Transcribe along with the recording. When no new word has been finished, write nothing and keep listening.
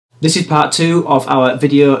This is part 2 of our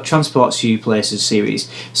Video Transports You Places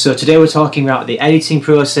series. So today we're talking about the editing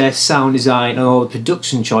process, sound design and all the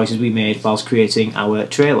production choices we made whilst creating our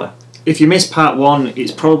trailer. If you missed part 1,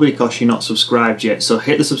 it's probably because you're not subscribed yet, so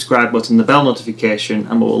hit the subscribe button, the bell notification,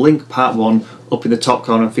 and we'll link part 1 up in the top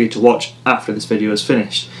corner for you to watch after this video is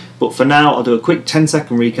finished. But for now, I'll do a quick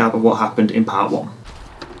 10-second recap of what happened in part 1.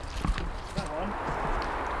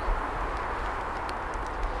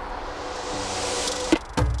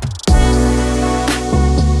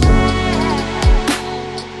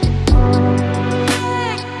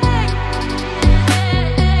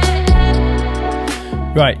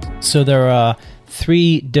 Right, so there are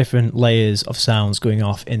 3 different layers of sounds going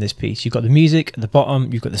off in this piece. You've got the music at the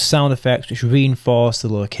bottom, you've got the sound effects which reinforce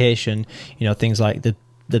the location, you know, things like the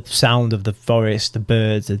sound of the forest, the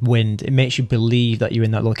birds, the wind. It makes you believe that you're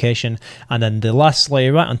in that location. And then the last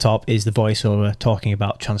layer right on top is the voiceover talking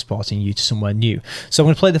about transporting you to somewhere new. So I'm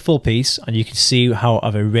going to play the full piece and you can see how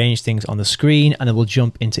I've arranged things on the screen, and then we'll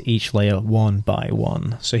jump into each layer one by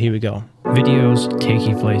one. So here we go. Videos take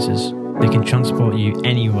you places. They can transport you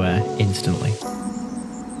anywhere instantly.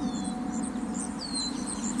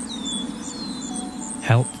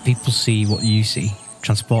 Help people see what you see.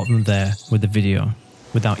 Transport them there with the video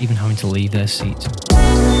without even having to leave their seat.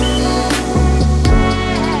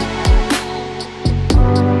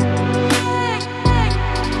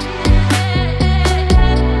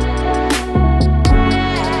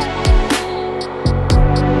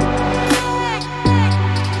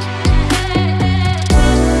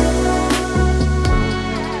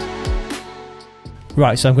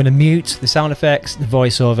 Right, so I'm going to mute the sound effects, the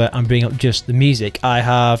voiceover, and bring up just the music. I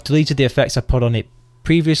have deleted the effects I put on it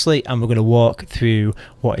previously, and we're going to walk through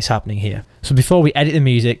what is happening here. So before we edit the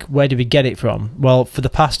music, where did we get it from? Well, for the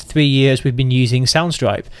past 3 years we've been using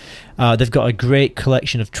Soundstripe. They've got a great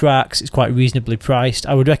collection of tracks. It's quite reasonably priced.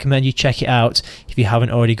 I would recommend you check it out if you haven't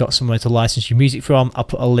already got somewhere to license your music from. I'll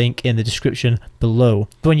put a link in the description below.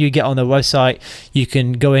 But when you get on their website, you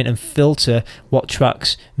can go in and filter what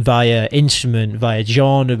tracks via instrument, via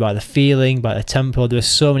genre, by the feeling, by the tempo. There are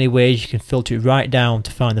so many ways you can filter it right down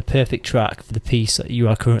to find the perfect track for the piece that you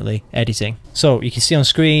are currently editing. So you can see on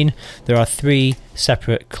screen there are 3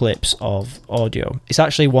 separate clips of audio. It's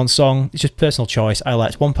actually one song. It's just personal choice. I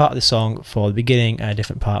elect one part of the song for the beginning and a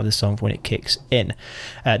different part of the song for when it kicks in.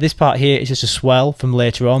 This part here is just a swell from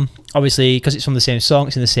later on. Obviously, because it's from the same song,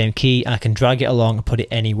 it's in the same key, I can drag it along and put it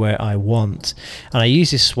anywhere I want. And I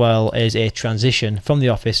use this swell as a transition from the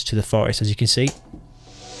office to the forest, as you can see.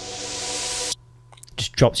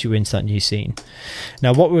 Just drops you into that new scene.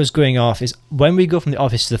 Now what was going off is when we go from the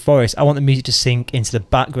office to the forest, I want the music to sink into the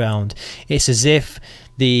background. It's as if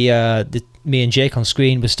me and Jake on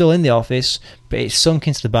screen were still in the office, but it's sunk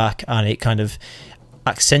into the back, and it kind of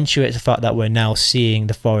accentuates the fact that we're now seeing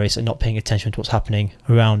the forest and not paying attention to what's happening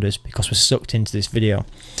around us because we're sucked into this video.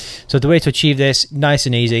 So the way to achieve this, nice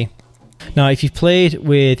and easy. Now if you've played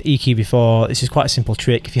with EQ before, this is quite a simple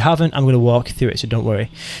trick. If you haven't, I'm going to walk through it, so don't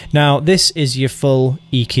worry. Now this is your full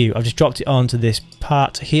EQ. I've just dropped it onto this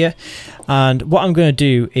part here, and what I'm going to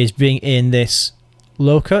do is bring in this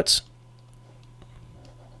low cut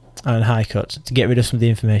and high cut to get rid of some of the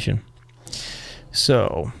information.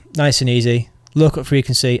 So nice and easy. Low cut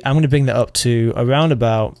frequency, I'm going to bring that up to around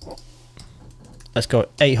about, let's go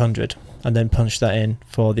 800, and then punch that in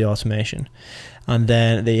for the automation. And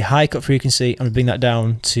then the high cut frequency, I'm going to bring that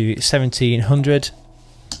down to 1700.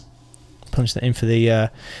 Punch that in for the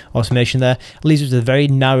automation there. It leaves us with a very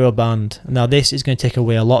narrow band. Now this is going to take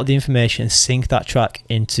away a lot of the information and sync that track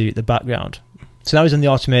into the background. So now he's on the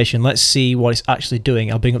automation. Let's see what it's actually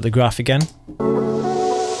doing. I'll bring up the graph again.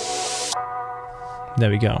 There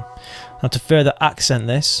we go. Now to further accent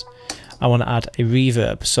this, I want to add a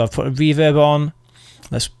reverb. So I've put a reverb on.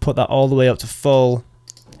 Let's put that all the way up to full.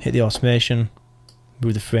 Hit the automation.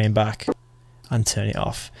 Move the frame back and turn it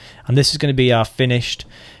off, and this is going to be our finished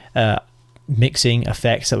mixing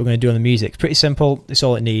effects that we're going to do on the music. Pretty simple. It's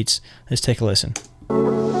all it needs. Let's take a listen.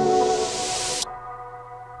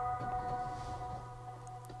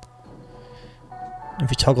 If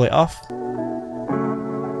you toggle it off,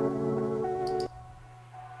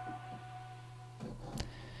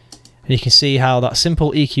 and you can see how that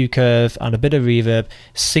simple EQ curve and a bit of reverb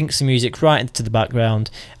sinks the music right into the background,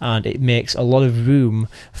 and it makes a lot of room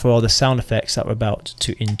for all the sound effects that we're about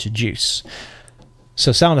to introduce.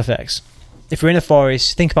 So sound effects. if we're in a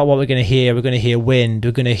forest, think about what we're going to hear. We're going to hear wind,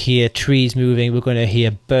 we're going to hear trees moving, we're going to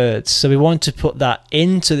hear birds. So we want to put that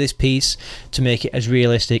into this piece to make it as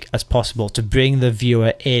realistic as possible, to bring the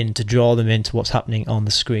viewer in, to draw them into what's happening on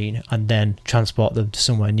the screen, and then transport them to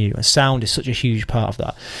somewhere new. And sound is such a huge part of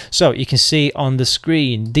that. So you can see on the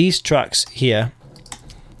screen, these tracks here,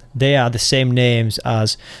 they are the same names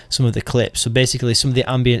as some of the clips. So basically some of the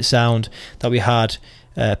ambient sound that we had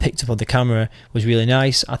picked up on the camera was really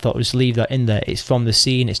nice. I thought just leave that in there. It's from the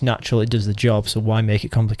scene, it's natural, it does the job, so why make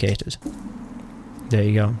it complicated? There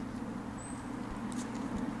you go.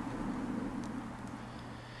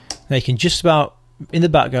 Now you can just about, in the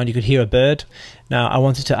background you could hear a bird. Now I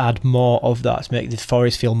wanted to add more of that to make the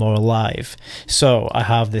forest feel more alive. So I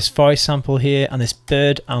have this forest sample here and this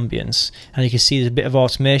bird ambience, and you can see there's a bit of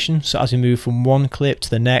automation. So as we move from one clip to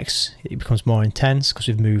the next, it becomes more intense because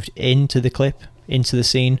we've moved into the clip, into the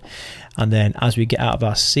scene. And then as we get out of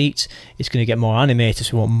our seat, it's going to get more animated,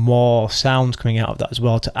 so we want more sound coming out of that as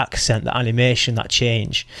well to accent that animation, that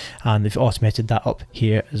change. And they've automated that up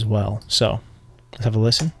here as well. So let's have a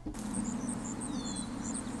listen.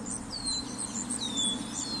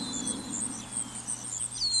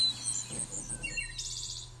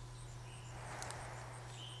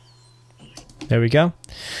 There we go.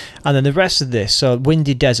 And then the rest of this, so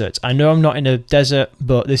windy desert. I know I'm not in a desert,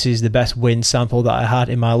 but this is the best wind sample that I had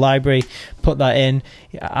in my library. Put that in,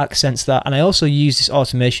 it accents that. And I also use this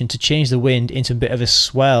automation to change the wind into a bit of a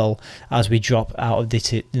swell as we drop out of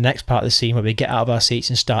the next part of the scene, where we get out of our seats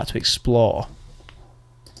and start to explore.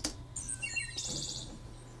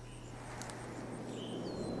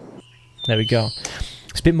 There we go.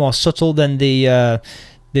 It's a bit more subtle than the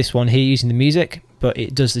this one here using the music, but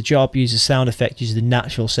it does the job, uses sound effect, uses the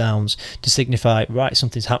natural sounds to signify, right,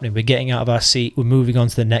 something's happening, we're getting out of our seat, we're moving on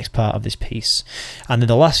to the next part of this piece. And then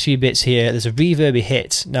the last few bits here, there's a reverby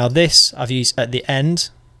hit. Now this I've used at the end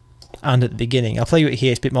and at the beginning. I'll play you it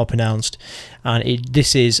here, it's a bit more pronounced, and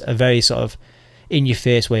this is a very sort of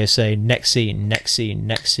in-your-face way of saying next scene, next scene,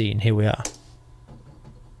 next scene, here we are.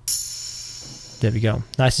 There we go,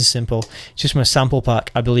 nice and simple. It's just from a sample pack.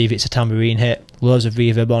 I believe it's a tambourine hit, loads of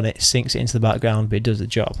reverb on it, sinks it into the background, but it does the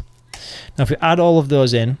job. Now if we add all of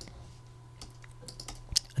those in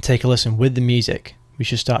and take a listen with the music, we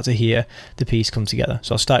should start to hear the piece come together.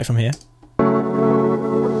 So I'll start it from here.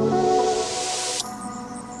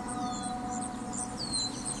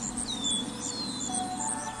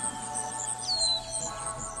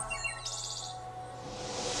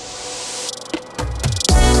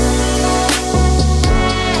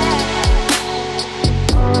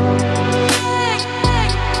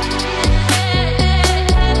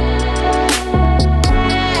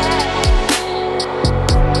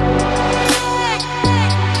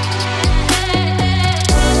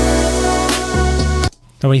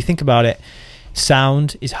 Now when you think about it,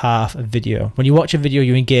 sound is half of video. When you watch a video,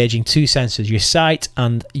 you're engaging two senses, your sight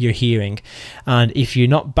and your hearing. And if you're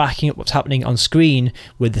not backing up what's happening on screen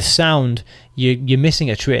with the sound, you're missing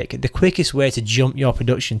a trick. The quickest way to jump your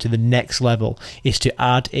production to the next level is to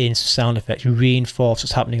add in sound effects, reinforce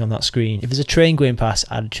what's happening on that screen. If there's a train going past,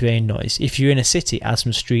 add a train noise. If you're in a city, add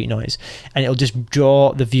some street noise. And it'll just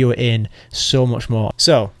draw the viewer in so much more.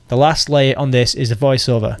 So the last layer on this is the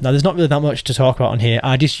voiceover. Now there's not really that much to talk about on here.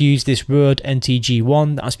 I just used this Rode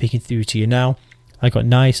NTG1 that I'm speaking through to you now. I got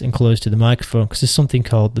nice and close to the microphone because there's something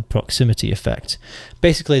called the proximity effect.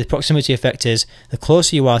 Basically, the proximity effect is the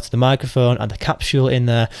closer you are to the microphone and the capsule in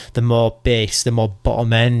there, the more bass, the more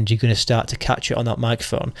bottom end you're going to start to capture on that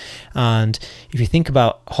microphone. And if you think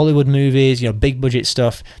about Hollywood movies, you know, big budget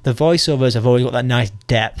stuff, the voiceovers have always got that nice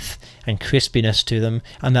depth and crispiness to them,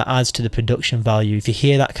 and that adds to the production value. If you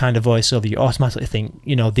hear that kind of voiceover, you automatically think,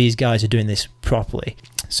 you know, these guys are doing this properly.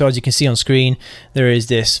 So as you can see on screen, there is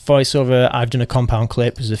this voiceover. I've done a compound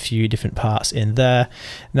clip. There's a few different parts in there.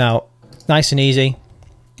 Now, nice and easy.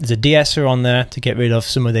 There's a de-esser on there to get rid of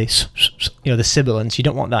some of the, you know, the sibilance. You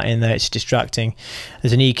don't want that in there, it's distracting.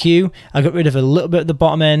 There's an EQ. I got rid of a little bit at the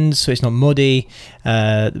bottom end so it's not muddy.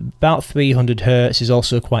 About 300 Hertz is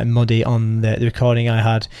also quite muddy on the recording I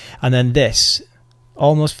had. And then this,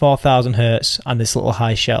 almost 4,000 Hertz, and this little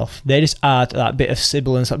high shelf. They just add that bit of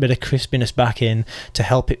sibilance, that bit of crispiness back in to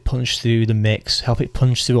help it punch through the mix, help it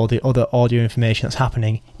punch through all the other audio information that's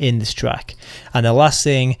happening in this track. And the last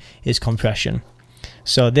thing is compression.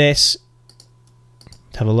 So this,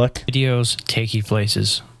 have a look. Videos take you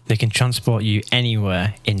places. They can transport you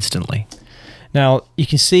anywhere instantly. Now you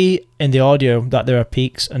can see in the audio that there are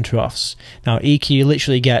peaks and troughs. Now EQ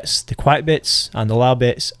literally gets the quiet bits and the loud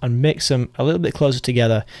bits and makes them a little bit closer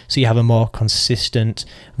together so you have a more consistent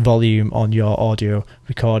volume on your audio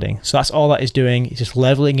recording. So that's all that is doing, it's just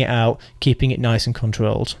leveling it out, keeping it nice and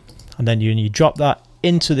controlled. And then you drop that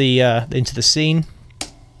into the scene.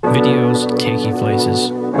 Videos take you places.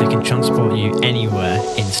 They can transport you anywhere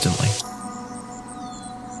instantly.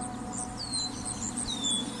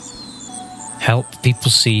 Help people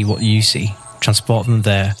see what you see. Transport them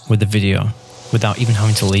there with the video without even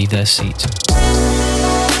having to leave their seat.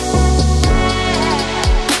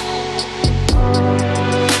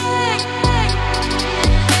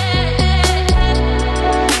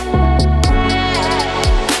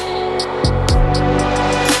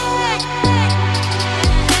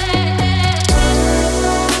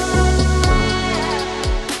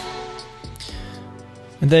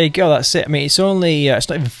 And there you go, that's it. I mean, it's only, it's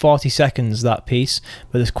not even 40 seconds, that piece,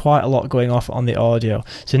 but there's quite a lot going off on the audio.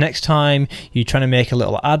 So next time you're trying to make a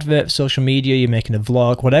little advert for social media, you're making a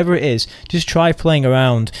vlog, whatever it is, just try playing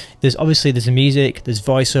around. There's the music, there's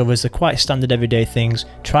voiceovers, they're quite standard everyday things.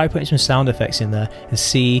 Try putting some sound effects in there and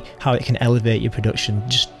see how it can elevate your production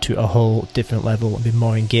just to a whole different level and be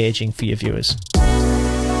more engaging for your viewers.